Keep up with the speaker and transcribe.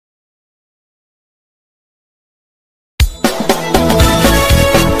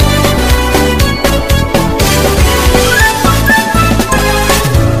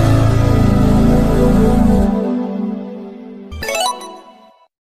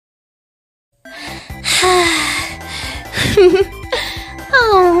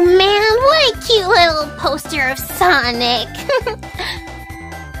Oh man, what a cute little poster of Sonic.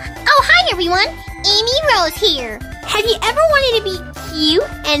 Oh, hi everyone, Amy Rose here. Have you ever wanted to be cute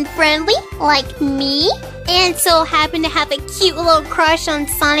and friendly like me? And so happen to have a cute little crush on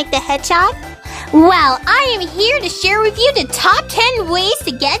Sonic the Hedgehog? Well, I am here to share with you the top 10 ways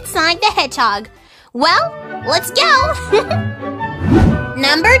to get Sonic the Hedgehog. Well, let's go!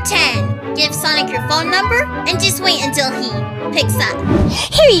 Number 10. Give Sonic your phone number and just wait until he picks up.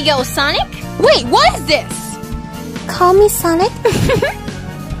 Here you go, Sonic. Wait, what is this? Call me Sonic.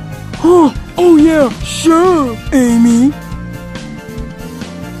 Oh yeah, sure, Amy.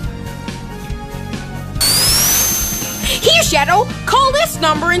 Here, Shadow, call this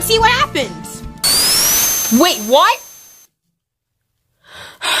number and see what happens. Wait, what?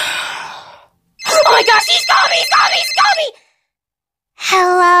 Oh my gosh, he's calling me!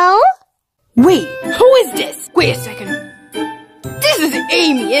 Hello? Wait, who is this? Wait a second. This is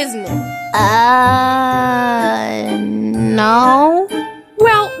Amy, isn't it? No.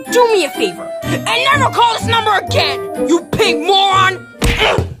 Well, do me a favor and never call this number again, you pig moron!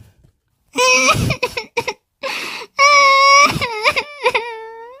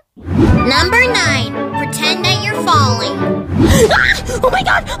 Number 9. Pretend that you're falling. Ah! Oh my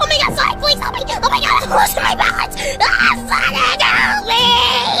god, Sonic, please help me! Oh my god, I'm losing my balance! Ah, Sonic, help me!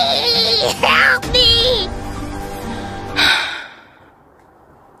 Help me!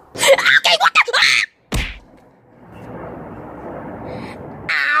 Okay, what the... Ah!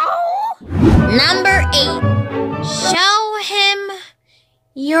 Ow! Number 8. Show him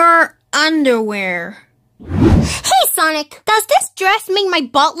your underwear. Hey, Sonic, does this dress make my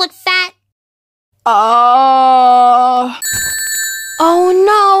butt look fat? Oh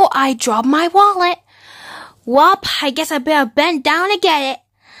no, I dropped my wallet. Well, I guess I better bend down to get it.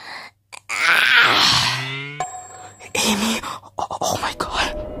 Amy, oh my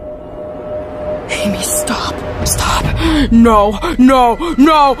god. Amy, stop. No.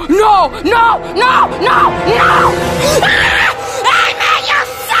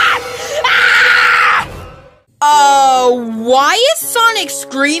 Why is Sonic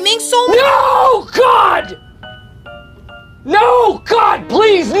screaming so much? No, God! No, God,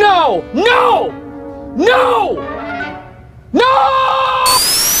 please, no!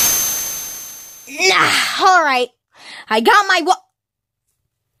 Alright. I got my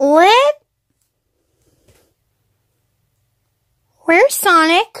What? Where's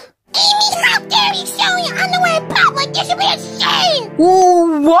Sonic? Amy, how dare you show your underwear in public? You should be ashamed!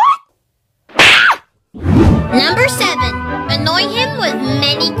 What? Number 7. Annoy him with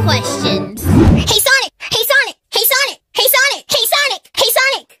many questions. Hey Sonic! Hey Sonic! Hey Sonic! Hey Sonic! Hey Sonic! Hey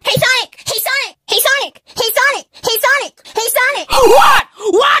Sonic! Hey Sonic! Hey Sonic! Hey Sonic! Hey Sonic! Hey Sonic! Hey Sonic! What?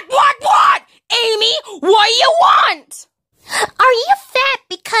 Amy, what do you want? Are you fat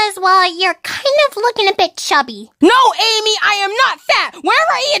because, well, you're kind of looking a bit chubby? No, Amy, I am not fat.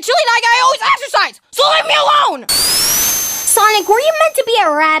 Whenever I eat a chili dog, I always exercise. So leave me alone. Sonic, were you meant to be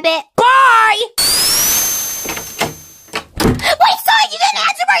a rabbit? Bye. Wait, Sonic, you didn't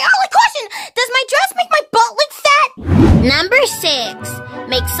answer my only question! Does my dress make my butt look fat? Number 6.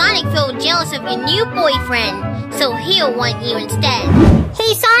 Make Sonic feel jealous of your new boyfriend, so he'll want you instead.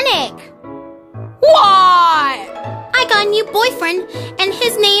 Hey, Sonic! What? I got a new boyfriend, and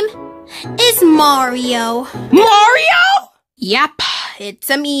his name is Mario. Mario? Yep, it's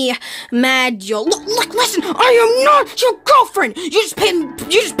me, Maggio. Look, listen, I am not your girlfriend. You just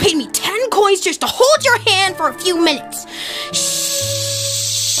paid me 10 coins just to hold your hand for a few minutes.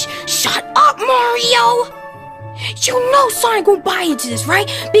 Shh! Shut up, Mario. You know Sonic won't buy into this, right?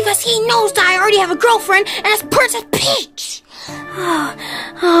 Because he knows that I already have a girlfriend, and it's Princess Peach.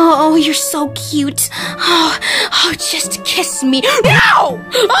 Oh, you're so cute. Oh, just kiss me. No!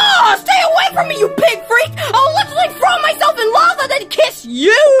 Oh, stay away from me, you pig freak! I'll literally throw myself in lava then kiss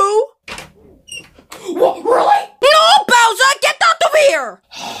you! What, really? No, Bowser, get out of here!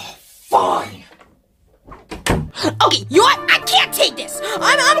 Fine. Okay, you know what? I can't take this.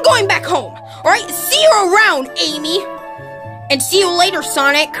 I'm going back home. Alright, see you around, Amy. And see you later,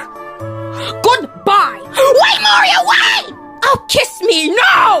 Sonic. Goodbye. Wait, Mario, wait! Oh, kiss me,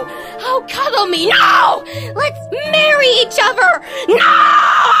 no! Oh, cuddle me, no! Let's marry each other,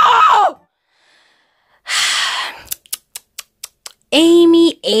 no!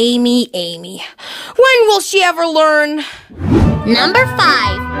 Amy. When will she ever learn? Number 5.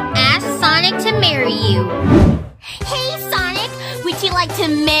 Ask Sonic to marry you. Hey, Sonic, would you like to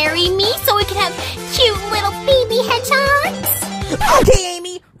marry me so we can have cute little baby hedgehogs? Okay,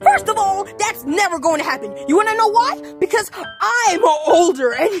 Amy. First of all, that's never going to happen. You wanna know why? Because I'm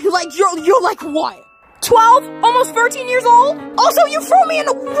older and, you're like what? 12? Almost 13 years old? Also, you threw me in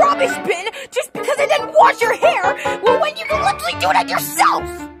a rubbish bin just because I didn't wash your hair, well, when you can literally do that yourself!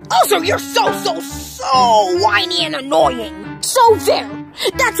 Also, you're so whiny and annoying. So there!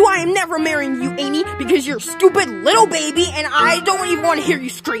 That's why I'm never marrying you, Amy, because you're a stupid little baby and I don't even want to hear you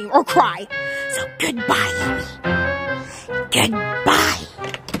scream or cry. So goodbye, Amy. Goodbye.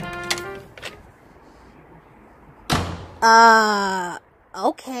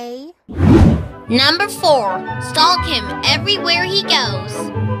 Okay. Number 4. Stalk him everywhere he goes.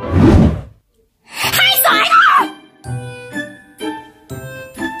 Hi, Sonic!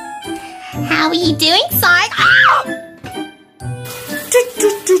 How are you doing, Sonic?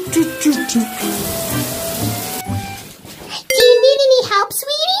 Do you need any help,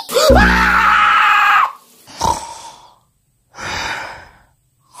 sweetie?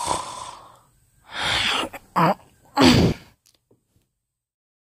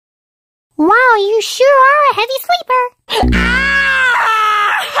 Wow, you sure are a heavy sleeper.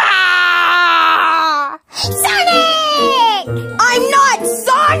 Sonic! I'm not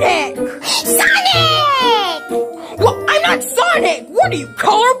Sonic! Sonic! Well, I'm not Sonic! What are you,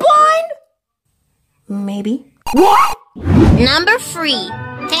 colorblind? Maybe. What? Number 3.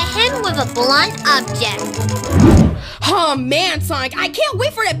 Hit him with a blunt object. Oh man, Sonic, I can't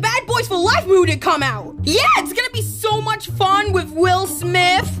wait for that Bad Boys for Life movie to come out! Yeah, it's gonna be so much fun with Will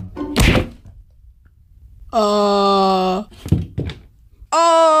Smith!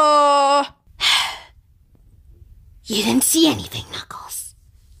 You didn't see anything, Knuckles.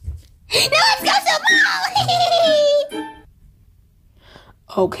 Now let's go some more!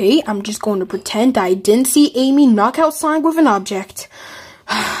 Okay, I'm just going to pretend I didn't see Amy knock out Sonic with an object.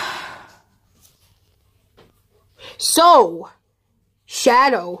 So,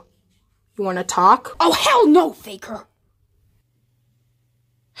 Shadow, you want to talk? Oh, hell no, Faker!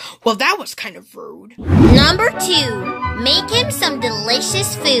 Well, that was kind of rude. Number 2. Make him some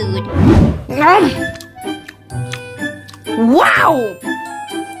delicious food. Wow!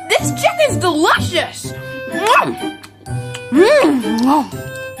 This chicken's delicious!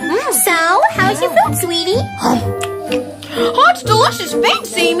 So, how's your food, sweetie? Oh, it's delicious.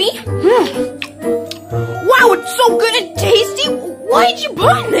 Thanks, Amy. Wow, it's so good and tasty. Why did you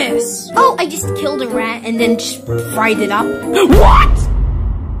put in this? Oh, I just killed a rat and then just fried it up. What?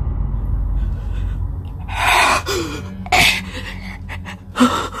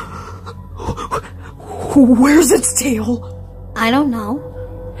 Where's its tail? I don't know.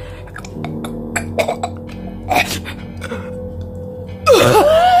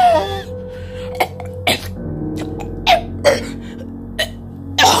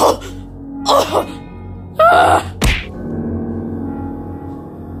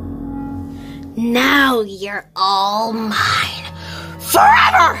 Now you're all mine.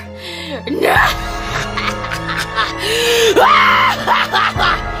 Forever!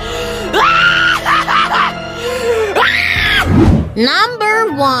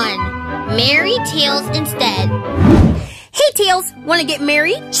 Number 1. Marry Tails instead. Hey, Tails, wanna get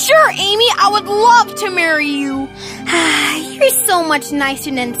married? Sure, Amy, I would love to marry you. You're so much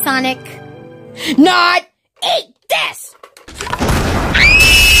nicer than Sonic. Not! Eat this!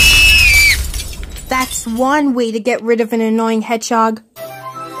 That's one way to get rid of an annoying hedgehog.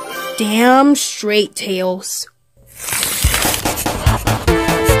 Damn straight, Tails.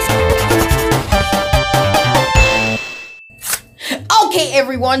 Okay,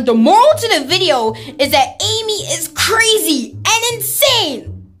 everyone, the moral to the video is that Amy is crazy and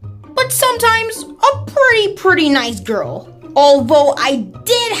insane, but sometimes a pretty nice girl. Although I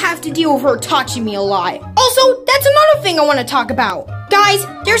did have to deal with her touching me a lot. Also, that's another thing I want to talk about. Guys,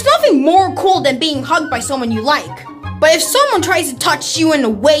 there's nothing more cool than being hugged by someone you like. But if someone tries to touch you in a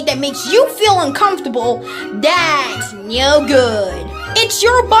way that makes you feel uncomfortable, that's no good. It's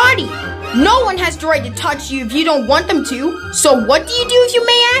your body. No one has the right to touch you if you don't want them to. So what do, if you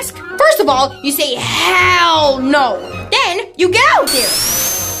may ask? First of all, you say hell no. Then you get out there.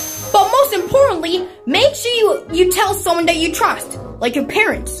 But most importantly, make sure you tell someone that you trust, like your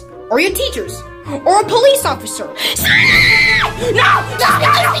parents, or your teachers, or a police officer. No!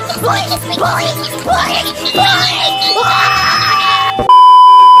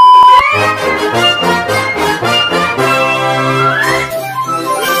 Please!